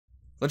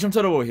Legend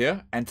Total War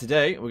here, and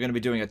today we're going to be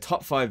doing a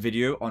top 5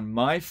 video on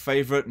my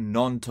favorite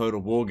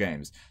non-Total War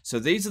games. So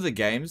these are the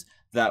games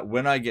that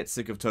when I get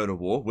sick of Total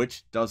War,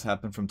 which does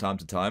happen from time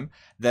to time,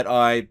 that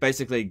I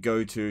basically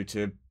go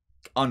to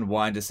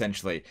unwind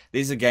essentially.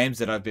 These are games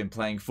that I've been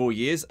playing for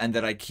years and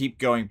that I keep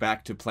going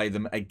back to play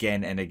them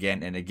again and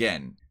again and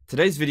again.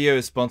 Today's video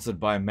is sponsored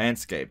by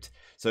Manscaped.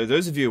 So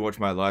those of you who watch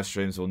my live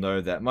streams will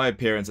know that my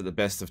appearance at the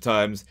best of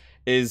times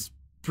is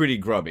pretty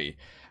grubby.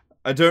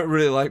 I don't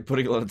really like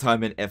putting a lot of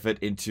time and effort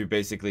into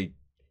basically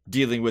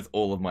dealing with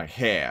all of my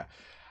hair.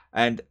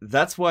 And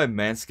that's why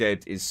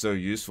Manscaped is so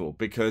useful,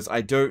 because I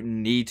don't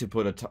need to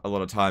put a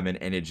lot of time and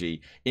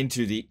energy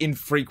into the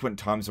infrequent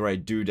times where I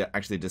do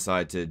actually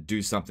decide to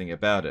do something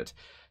about it.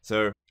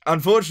 So,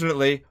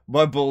 unfortunately,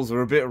 my balls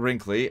are a bit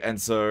wrinkly, and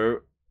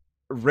so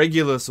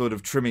regular sort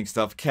of trimming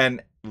stuff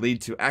can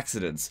lead to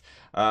accidents,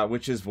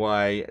 which is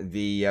why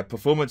the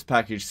Performance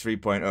Package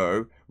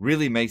 3.0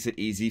 really makes it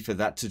easy for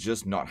that to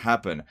just not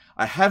happen.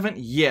 I haven't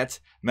yet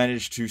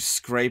managed to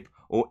scrape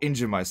or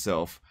injure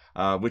myself,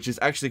 which is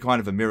actually kind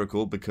of a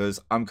miracle because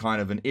I'm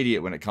kind of an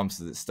idiot when it comes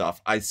to this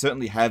stuff. I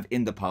certainly have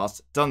in the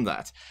past done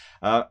that.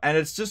 And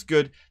it's just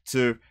good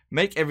to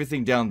make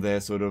everything down there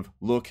sort of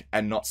look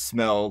and not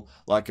smell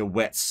like a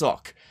wet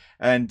sock.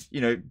 And, you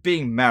know,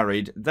 being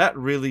married, that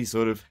really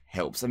sort of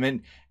helps. I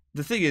mean,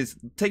 the thing is,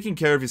 taking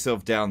care of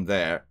yourself down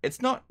there, it's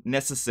not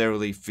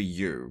necessarily for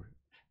you.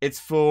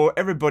 It's for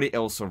everybody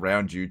else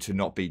around you to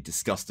not be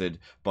disgusted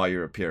by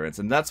your appearance.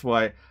 And that's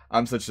why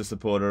I'm such a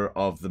supporter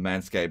of the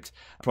Manscaped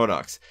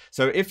products.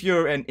 So if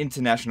you're an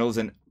internationals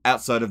and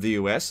outside of the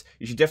US,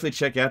 you should definitely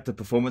check out the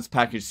Performance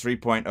Package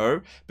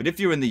 3.0. But if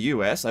you're in the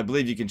US, I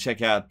believe you can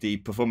check out the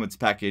Performance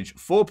Package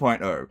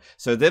 4.0.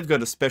 So they've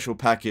got a special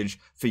package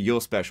for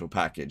your special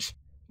package.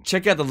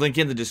 Check out the link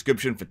in the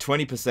description for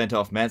 20%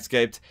 off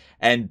Manscaped,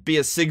 and be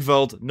a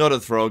Sigvald, not a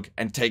Throg,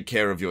 and take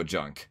care of your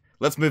junk.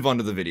 Let's move on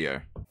to the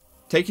video.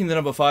 Taking the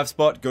number 5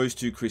 spot goes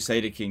to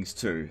Crusader Kings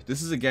 2.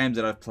 This is a game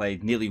that I've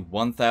played nearly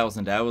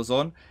 1,000 hours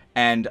on,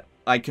 and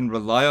I can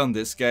rely on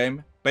this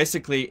game.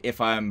 Basically,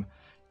 if I'm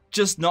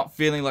just not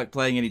feeling like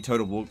playing any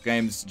Total War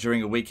games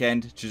during a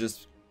weekend, to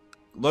just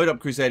load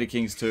up Crusader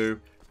Kings 2,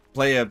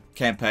 play a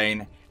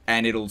campaign,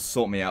 and it'll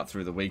sort me out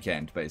through the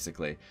weekend,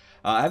 basically.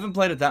 I haven't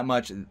played it that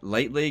much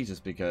lately,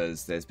 just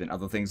because there's been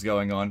other things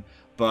going on,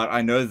 but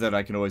I know that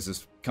I can always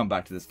just come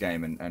back to this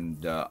game,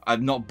 and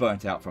I'm not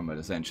burnt out from it,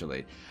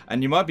 essentially.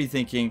 And you might be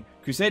thinking,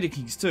 Crusader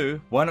Kings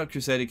 2, why not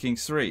Crusader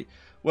Kings 3?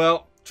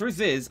 Well,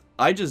 truth is,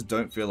 I just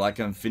don't feel like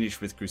I'm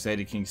finished with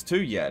Crusader Kings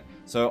 2 yet,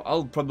 so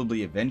I'll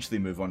probably eventually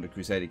move on to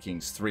Crusader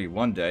Kings 3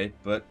 one day,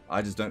 but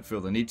I just don't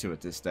feel the need to at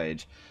this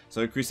stage.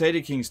 So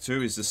Crusader Kings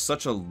 2 is just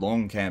such a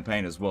long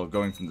campaign as well,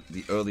 going from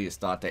the earliest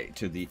start date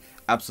to the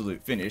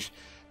absolute finish,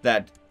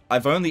 that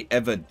I've only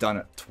ever done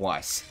it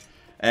twice.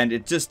 And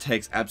it just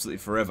takes absolutely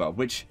forever,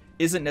 which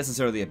isn't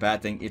necessarily a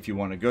bad thing if you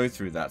want to go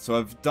through that. So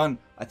I've done,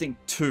 I think,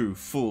 2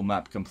 full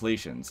map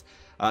completions.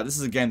 This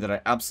is a game that I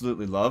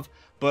absolutely love,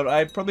 but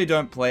I probably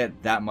don't play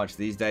it that much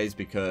these days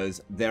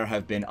because there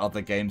have been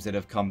other games that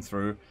have come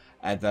through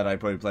that I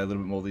probably play a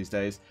little bit more these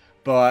days.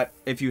 But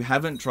if you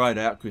haven't tried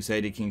out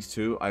Crusader Kings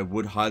 2, I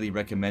would highly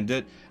recommend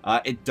it.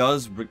 It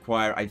does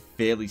require a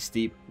fairly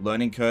steep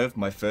learning curve.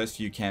 My first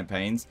few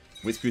campaigns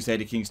with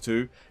Crusader Kings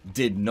 2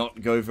 did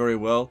not go very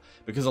well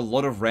because a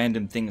lot of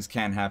random things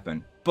can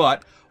happen.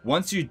 But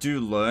once you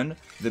do learn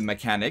the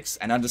mechanics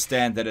and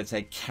understand that it's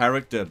a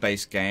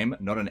character-based game,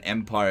 not an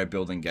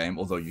empire-building game,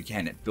 although you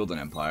can build an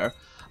empire,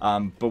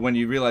 but when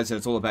you realize that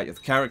it's all about your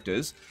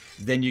characters,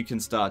 then you can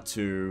start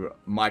to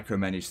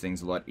micromanage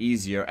things a lot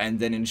easier and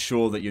then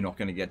ensure that you're not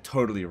going to get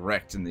totally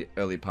wrecked in the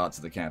early parts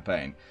of the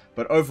campaign.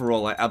 But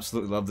overall, I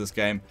absolutely love this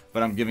game,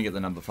 but I'm giving it the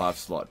number 5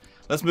 slot.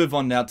 Let's move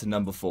on now to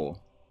number 4.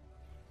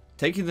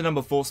 Taking the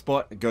number 4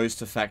 spot goes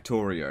to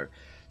Factorio.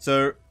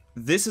 So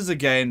this is a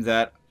game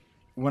that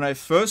when I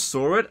first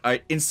saw it,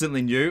 I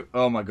instantly knew,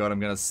 oh my god, I'm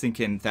going to sink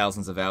in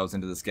thousands of hours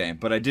into this game.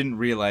 But I didn't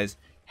realize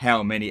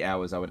how many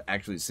hours I would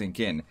actually sink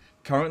in.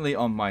 Currently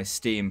on my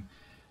Steam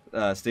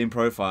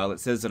profile, it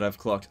says that I've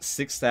clocked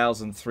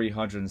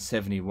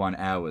 6,371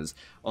 hours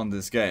on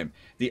this game.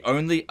 The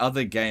only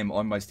other game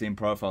on my Steam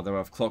profile that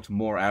I've clocked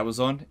more hours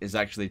on is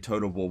actually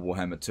Total War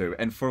Warhammer 2.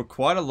 And for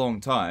quite a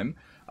long time,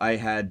 I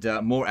had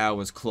more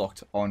hours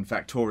clocked on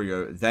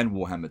Factorio than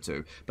Warhammer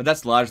 2. But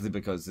that's largely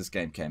because this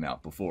game came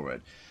out before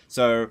it.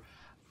 So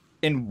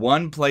in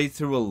one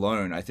playthrough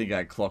alone, I think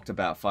I clocked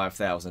about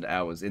 5,000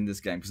 hours in this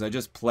game because I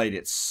just played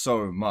it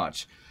so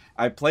much.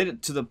 I played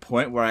it to the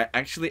point where I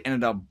actually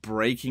ended up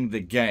breaking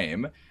the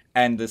game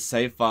and the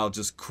save file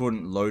just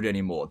couldn't load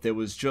anymore. There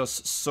was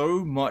just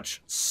so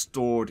much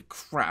stored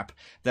crap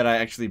that I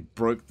actually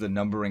broke the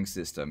numbering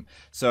system.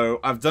 So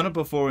I've done it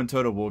before in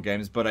Total War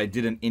games, but I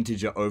did an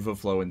integer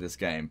overflow in this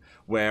game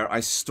where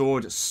I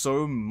stored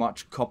so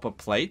much copper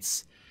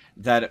plates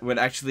that it would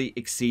actually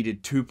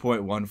exceeded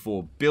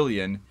 2.14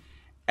 billion.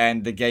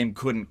 and the game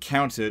couldn't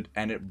count it,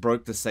 and it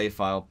broke the save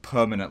file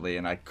permanently,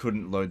 and I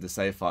couldn't load the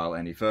save file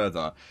any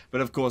further.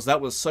 But of course,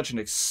 that was such an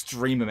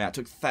extreme amount.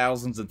 It took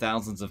thousands and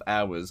thousands of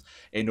hours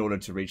in order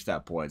to reach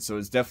that point. So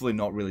it's definitely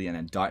not really an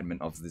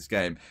indictment of this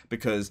game,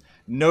 because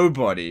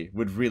nobody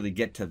would really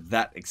get to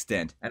that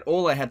extent. And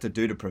all I had to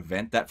do to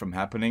prevent that from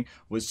happening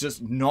was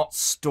just not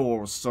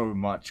store so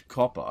much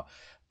copper.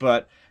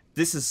 But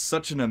this is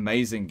such an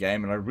amazing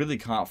game, and I really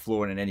can't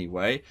flaw it in any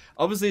way.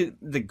 Obviously,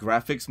 the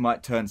graphics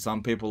might turn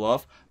some people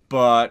off,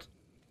 but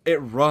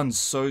it runs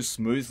so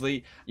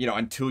smoothly, you know,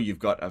 until you've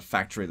got a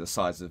factory the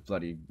size of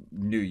bloody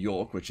New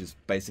York, which is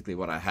basically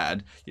what I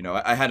had. You know,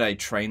 I had a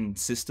train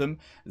system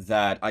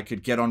that I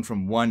could get on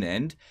from one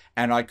end,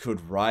 and I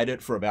could ride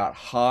it for about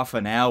half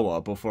an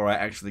hour before I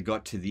actually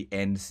got to the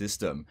end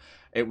system.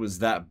 It was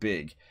that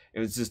big.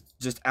 It was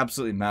just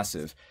absolutely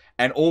massive.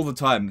 And all the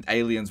time,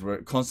 aliens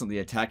were constantly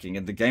attacking,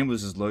 and the game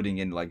was just loading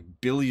in like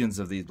billions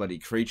of these bloody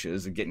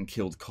creatures and getting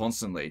killed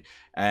constantly.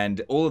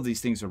 And all of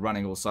these things were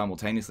running all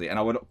simultaneously. And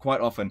I would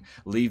quite often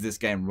leave this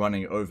game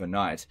running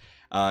overnight,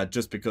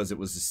 just because it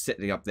was just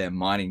sitting up there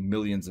mining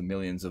millions and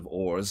millions of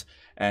ores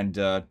and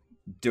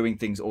doing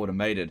things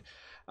automated.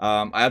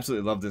 I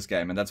absolutely love this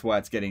game, and that's why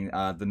it's getting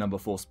the number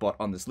 4 spot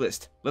on this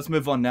list. Let's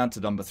move on now to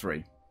number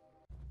 3.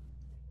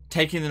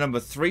 Taking the number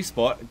 3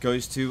 spot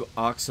goes to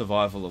Ark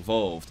Survival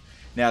Evolved.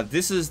 Now,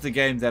 this is the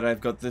game that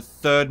I've got the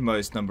 3rd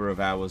most number of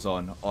hours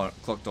on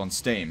clocked on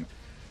Steam.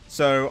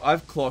 So,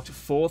 I've clocked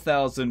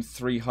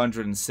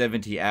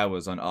 4,370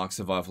 hours on Ark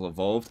Survival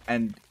Evolved,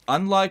 and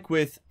unlike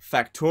with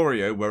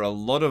Factorio, where a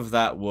lot of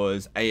that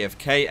was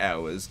AFK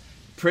hours,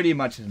 pretty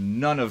much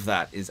none of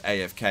that is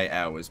AFK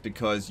hours,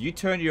 because you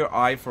turn your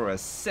eye for a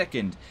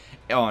second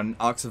on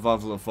Ark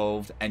Survival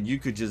Evolved and you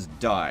could just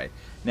die.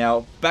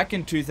 Now, back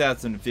in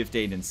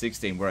 2015 and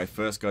 16, where I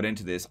first got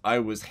into this, I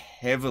was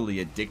heavily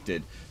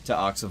addicted to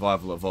Ark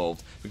Survival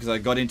Evolved because I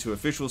got into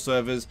official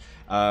servers.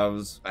 I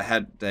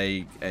had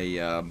a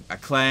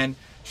clan.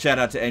 Shout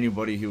out to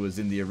anybody who was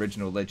in the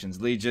original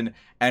Legends Legion,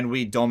 and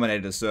we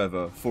dominated a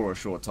server for a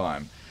short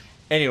time.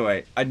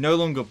 Anyway, I no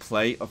longer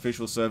play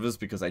official servers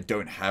because I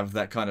don't have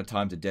that kind of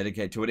time to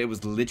dedicate to it. It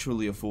was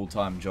literally a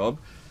full-time job.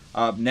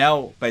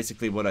 Now,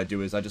 basically what I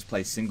do is I just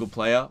play single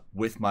player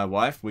with my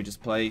wife. We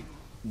just play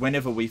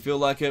whenever we feel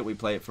like it. We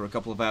play it for a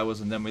couple of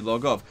hours and then we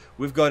log off.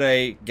 We've got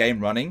a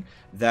game running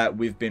that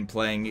we've been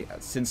playing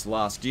since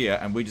last year,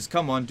 and we just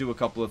come on, do a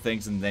couple of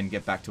things, and then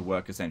get back to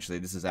work, essentially.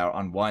 This is our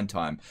unwind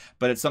time.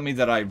 But it's something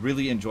that I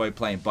really enjoy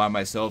playing by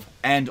myself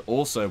and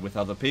also with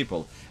other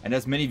people. And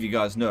as many of you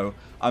guys know,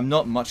 I'm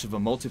not much of a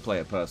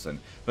multiplayer person.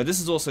 But this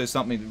is also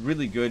something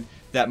really good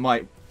that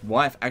my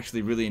wife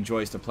actually really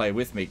enjoys to play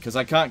with me, because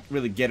I can't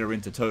really get her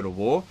into Total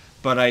War,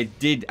 but I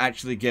did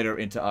actually get her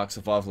into Ark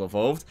Survival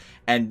Evolved,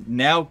 and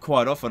now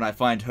quite often I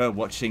find her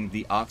watching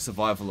the Ark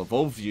Survival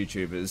Evolved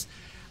YouTubers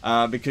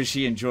because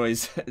she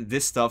enjoys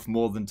this stuff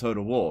more than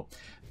Total War.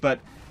 But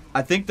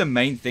I think the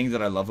main thing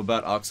that I love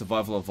about Ark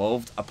Survival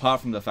Evolved,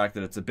 apart from the fact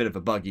that it's a bit of a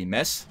buggy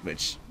mess,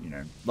 which, you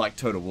know, like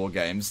Total War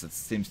games, that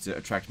seems to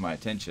attract my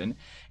attention,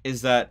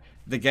 is that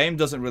the game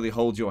doesn't really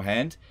hold your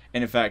hand,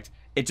 and in fact,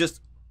 it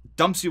just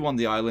dumps you on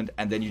the island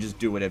and then you just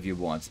do whatever you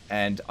want.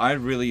 And I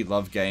really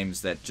love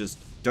games that just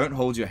don't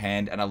hold your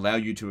hand and allow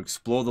you to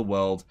explore the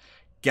world,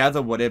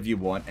 gather whatever you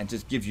want, and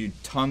just give you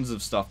tons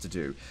of stuff to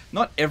do.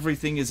 Not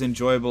everything is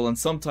enjoyable, and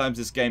sometimes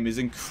this game is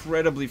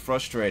incredibly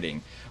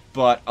frustrating,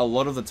 but a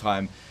lot of the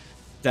time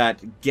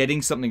that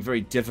getting something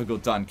very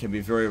difficult done can be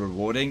very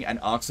rewarding, and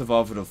Ark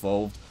Survival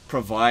Evolved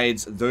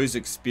provides those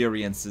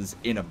experiences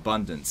in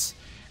abundance.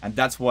 And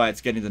that's why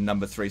it's getting the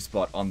number 3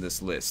 spot on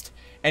this list.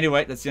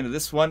 Anyway, that's the end of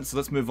this one, so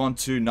let's move on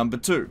to number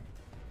 2.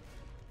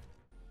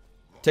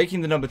 Taking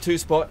the number 2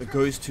 spot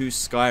goes to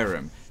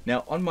Skyrim.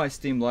 Now, on my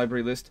Steam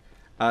library list,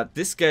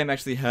 this game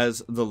actually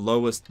has the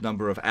lowest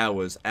number of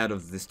hours out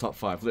of this top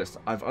 5 list.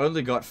 I've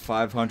only got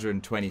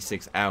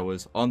 526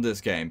 hours on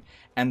this game,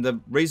 and the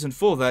reason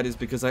for that is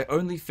because I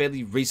only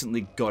fairly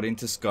recently got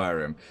into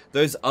Skyrim.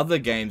 Those other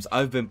games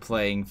I've been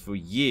playing for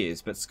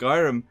years, but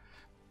Skyrim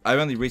I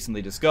only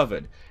recently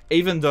discovered.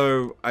 Even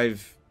though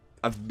I've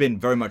been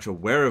very much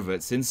aware of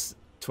it since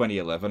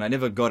 2011, I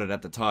never got it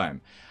at the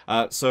time.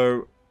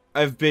 So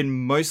I've been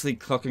mostly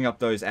clocking up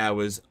those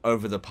hours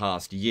over the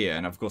past year,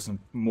 and of course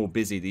I'm more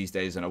busy these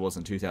days than I was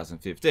in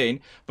 2015,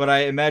 but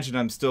I imagine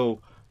I'm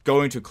still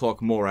going to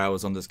clock more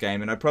hours on this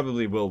game, and I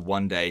probably will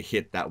one day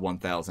hit that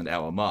 1,000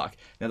 hour mark.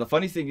 Now the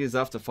funny thing is,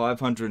 after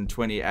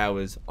 520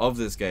 hours of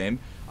this game,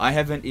 I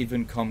haven't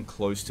even come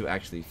close to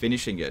actually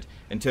finishing it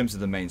in terms of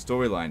the main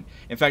storyline.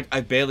 In fact,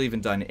 I've barely even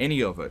done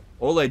any of it.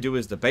 All I do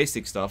is the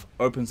basic stuff,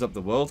 opens up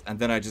the world, and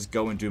then I just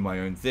go and do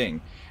my own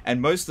thing.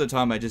 And most of the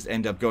time I just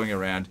end up going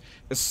around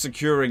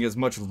securing as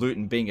much loot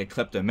and being a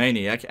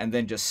kleptomaniac, and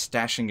then just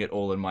stashing it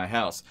all in my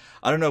house.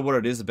 I don't know what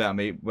it is about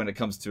me when it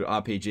comes to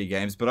RPG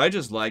games, but I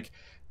just like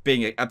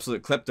being an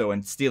absolute klepto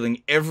and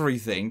stealing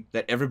everything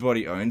that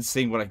everybody owns,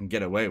 seeing what I can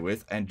get away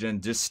with, and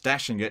then just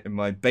stashing it in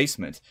my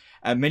basement.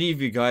 Many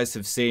of you guys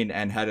have seen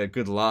and had a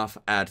good laugh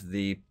at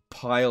the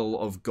pile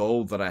of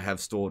gold that I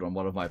have stored on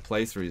one of my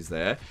playthroughs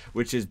there,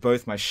 which is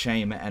both my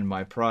shame and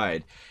my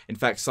pride. In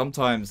fact,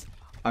 sometimes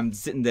I'm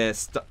sitting there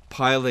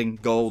piling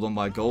gold on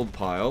my gold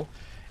pile,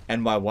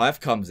 and my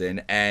wife comes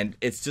in, and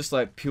it's just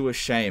like pure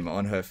shame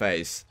on her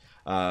face,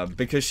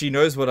 because she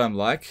knows what I'm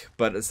like,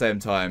 but at the same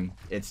time,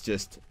 it's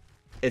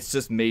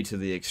just me to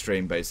the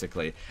extreme,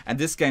 basically. And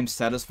this game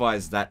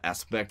satisfies that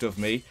aspect of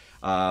me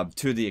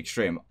to the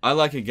extreme. I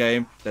like a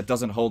game that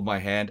doesn't hold my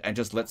hand and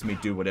just lets me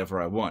do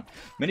whatever I want.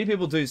 Many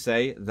people do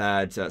say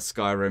that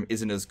Skyrim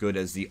isn't as good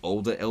as the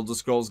older Elder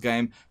Scrolls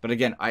game, but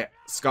again,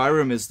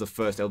 Skyrim is the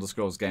first Elder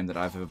Scrolls game that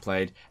I've ever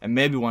played, and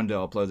maybe one day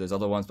I'll play those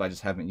other ones, but I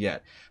just haven't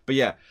yet. But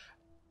yeah,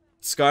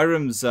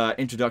 Skyrim's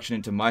introduction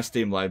into my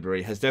Steam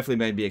library has definitely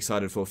made me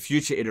excited for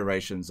future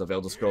iterations of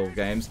Elder Scrolls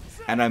games,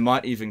 and I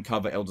might even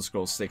cover Elder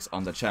Scrolls 6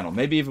 on the channel.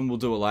 Maybe even we'll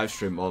do a live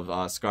stream of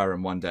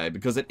Skyrim one day,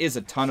 because it is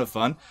a ton of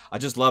fun. I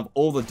just love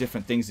all the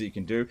different things that you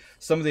can do.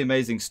 Some of the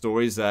amazing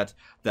stories that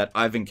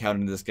I've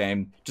encountered in this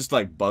game, just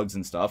like bugs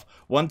and stuff.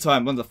 One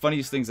time, one of the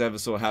funniest things I ever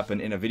saw happen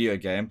in a video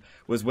game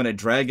was when a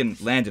dragon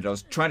landed. I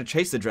was trying to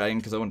chase the dragon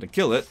because I wanted to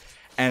kill it,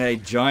 and a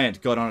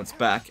giant got on its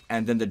back,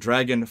 and then the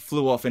dragon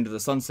flew off into the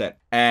sunset.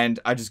 And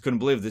I just couldn't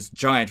believe this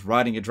giant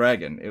riding a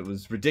dragon. It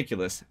was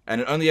ridiculous.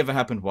 And it only ever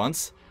happened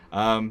once. But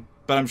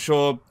I'm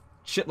sure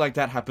shit like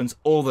that happens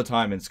all the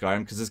time in Skyrim,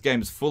 because this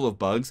game is full of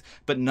bugs,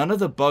 but none of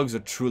the bugs are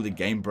truly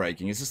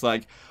game-breaking. It's just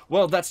like,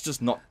 well, that's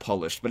just not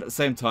polished. But at the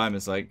same time,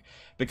 it's like,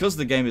 because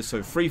the game is so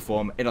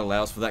freeform, it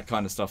allows for that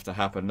kind of stuff to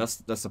happen. That's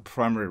the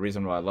primary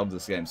reason why I love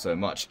this game so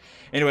much.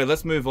 Anyway,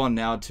 let's move on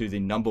now to the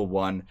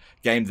 #1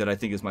 game that I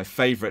think is my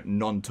favorite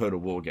non-Total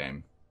War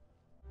game.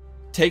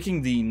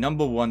 Taking the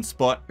 #1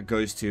 spot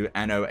goes to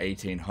Anno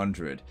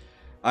 1800.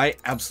 I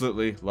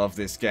absolutely love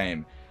this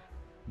game.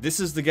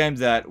 This is the game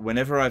that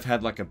whenever I've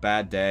had like a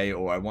bad day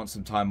or I want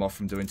some time off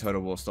from doing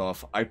Total War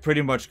stuff, I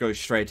pretty much go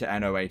straight to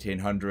Anno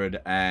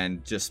 1800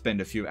 and just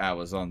spend a few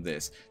hours on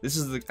this. This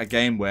is a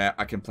game where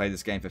I can play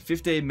this game for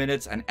 15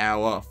 minutes, an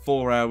hour,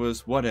 4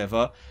 hours,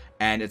 whatever,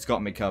 and it's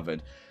got me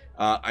covered.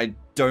 I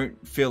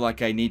don't feel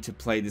like I need to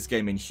play this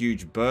game in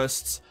huge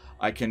bursts.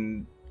 I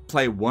can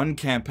play one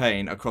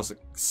campaign across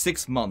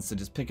 6 months and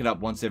just pick it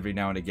up once every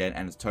now and again,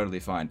 and it's totally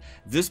fine.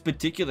 This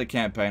particular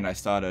campaign I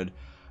started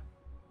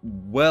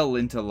well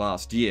into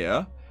last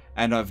year,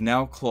 and I've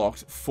now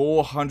clocked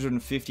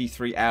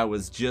 453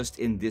 hours just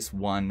in this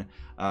one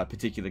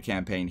particular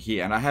campaign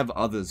here, and I have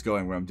others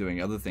going where I'm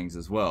doing other things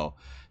as well.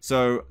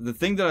 So the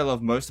thing that I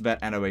love most about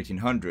Anno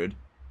 1800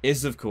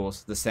 is, of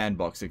course, the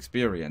sandbox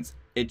experience.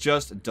 It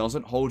just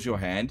doesn't hold your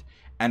hand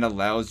and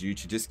allows you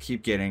to just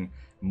keep getting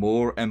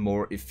more and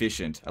more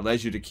efficient,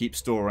 allows you to keep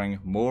storing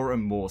more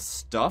and more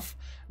stuff,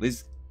 at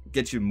least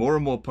gets you more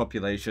and more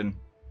population.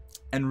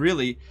 And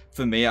really,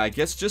 for me, I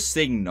guess just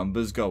seeing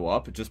numbers go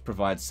up, it just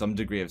provides some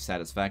degree of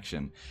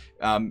satisfaction.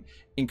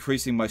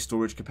 Increasing my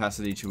storage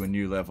capacity to a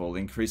new level,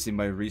 increasing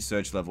my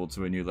research level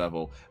to a new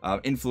level,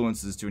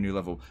 influences to a new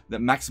level, the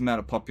max amount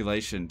of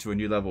population to a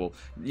new level.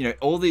 You know,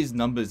 all these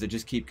numbers that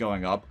just keep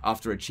going up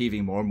after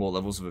achieving more and more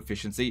levels of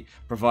efficiency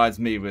provides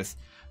me with,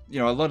 you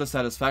know, a lot of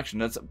satisfaction.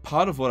 That's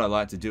part of what I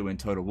like to do in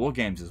Total War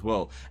games as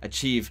well.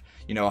 Achieve,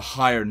 you know, a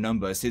higher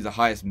number, see the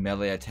highest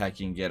melee attack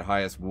you can get,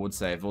 highest ward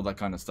save, all that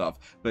kind of stuff.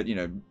 But, you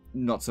know,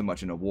 not so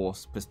much in a war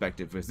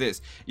perspective with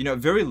this. You know,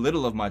 very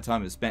little of my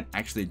time is spent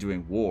actually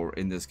doing war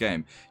in this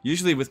game.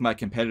 Usually with my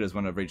competitors,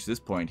 when I've reached this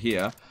point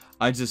here,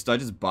 I just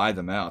buy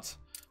them out.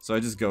 So I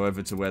just go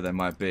over to where they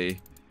might be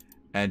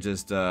and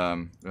just,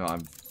 well,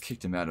 I've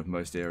kicked them out of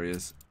most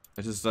areas.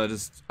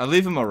 I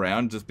leave them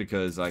around just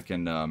because I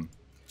can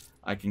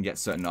get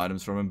certain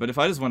items from him, but if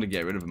I just want to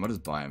get rid of him, I'll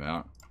just buy him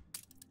out.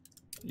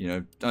 You know,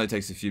 it only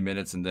takes a few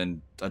minutes, and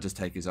then I just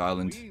take his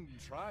island.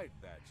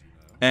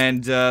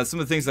 And some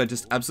of the things I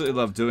just absolutely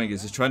love doing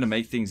is just trying to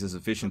make things as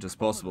efficient as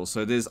possible.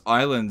 So there's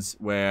islands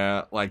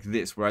where, like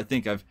this, where I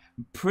think I've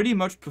pretty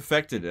much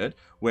perfected it,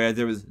 where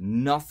there is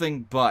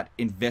nothing but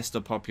investor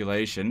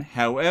population.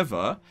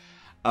 However,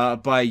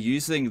 by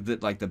using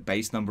the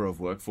base number of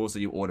workforce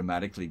that you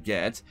automatically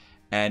get,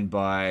 and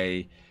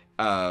by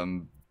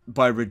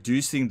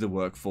reducing the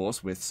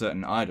workforce with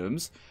certain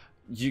items,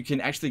 you can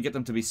actually get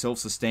them to be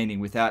self-sustaining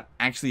without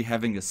actually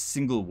having a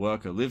single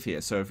worker live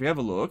here. So if we have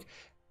a look,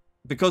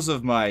 because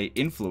of my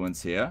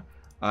influence here,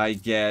 I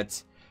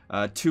get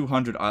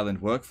 200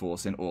 island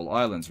workforce in all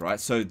islands, right?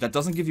 So that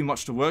doesn't give you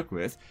much to work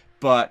with,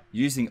 but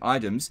using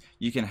items,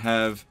 you can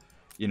have,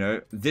 you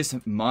know, this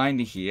mine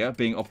here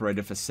being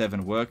operated for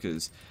 7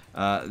 workers,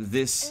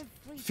 this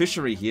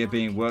fishery here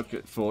being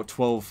worked for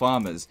 12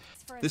 farmers,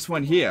 this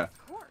one here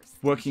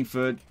working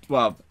for,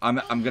 well, I'm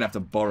gonna have to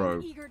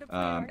borrow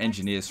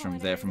engineers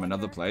from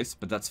another place,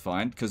 but that's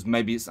fine, because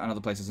maybe another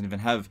place doesn't even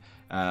have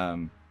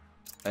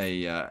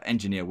a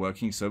engineer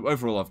working. So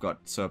overall I've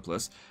got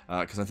surplus,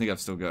 because I think I've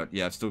still got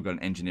an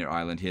engineer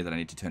island here that I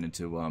need to turn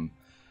into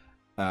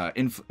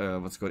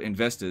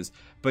investors.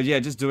 But yeah,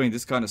 just doing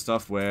this kind of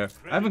stuff where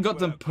I haven't got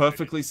them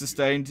perfectly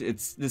sustained.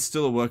 It's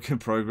still a work in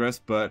progress,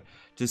 but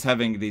just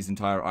having these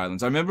entire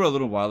islands. I remember a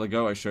little while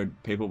ago I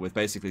showed people with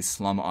basically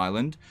Slum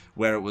Island,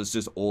 where it was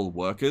just all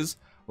workers.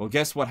 Well,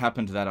 guess what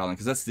happened to that island?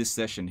 Because that's this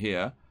session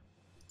here.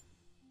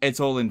 It's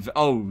all in...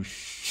 Oh,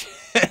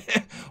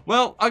 shit.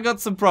 Well, I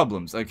got some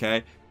problems,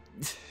 okay?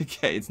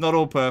 Okay, it's not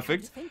all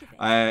perfect.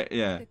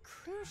 Yeah.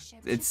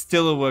 It's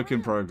still a work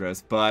in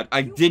progress, but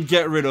I did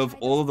get rid of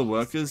all of the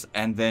workers,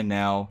 and they're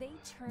now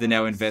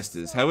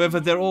investors. However,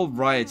 they're all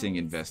rioting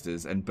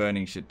investors and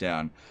burning shit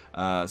down.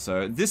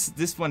 So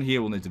this one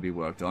here will need to be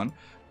worked on.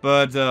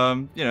 But,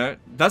 you know,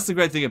 that's the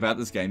great thing about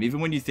this game.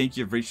 Even when you think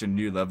you've reached a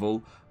new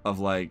level of,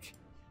 like,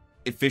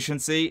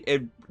 efficiency,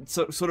 it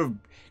sort of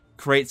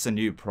creates a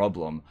new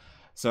problem.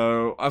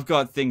 So I've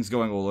got things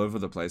going all over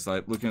the place,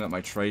 like looking at my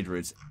trade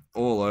routes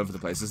all over the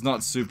place. It's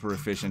not super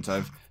efficient.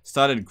 I've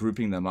started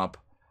grouping them up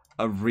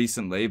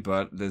recently,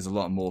 but there's a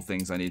lot more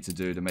things I need to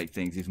do to make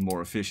things even more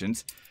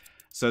efficient.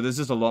 So there's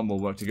just a lot more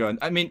work to go. And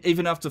I mean,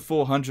 even after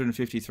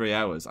 453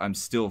 hours, I'm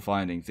still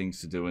finding things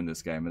to do in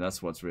this game, and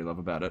that's what's really love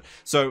about it.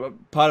 So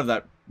part of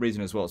that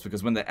reason as well is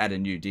because when they add a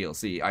new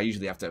DLC, I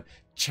usually have to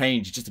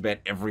change just about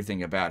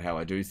everything about how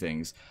I do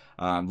things.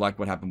 Like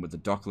what happened with the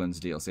Docklands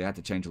DLC, I had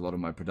to change a lot of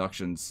my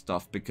production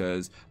stuff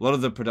because a lot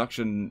of the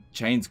production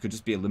chains could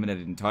just be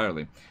eliminated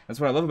entirely.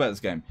 That's what I love about this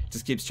game. It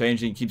just keeps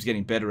changing, keeps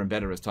getting better and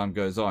better as time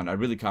goes on. I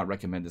really can't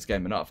recommend this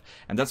game enough.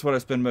 And that's what I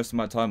spend most of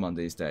my time on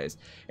these days.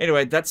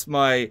 Anyway, that's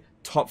my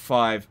top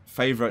 5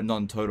 favorite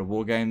non-Total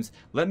War games.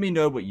 Let me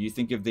know what you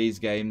think of these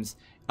games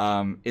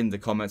in the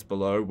comments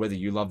below, whether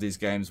you love these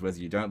games, whether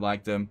you don't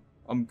like them.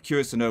 I'm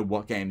curious to know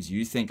what games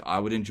you think I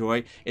would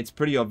enjoy. It's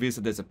pretty obvious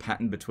that there's a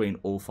pattern between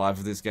all 5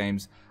 of these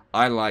games.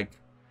 I like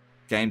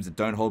games that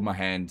don't hold my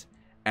hand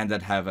and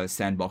that have a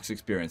sandbox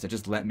experience, that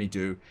just let me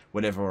do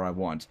whatever I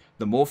want.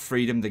 The more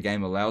freedom the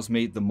game allows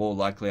me, the more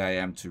likely I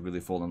am to really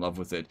fall in love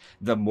with it.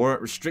 The more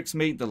it restricts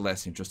me, the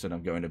less interested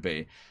I'm going to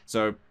be.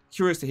 So,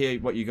 curious to hear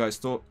what you guys'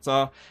 thoughts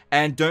are.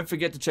 And don't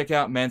forget to check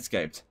out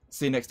Manscaped.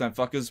 See you next time,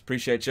 fuckers.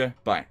 Appreciate you.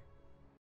 Bye.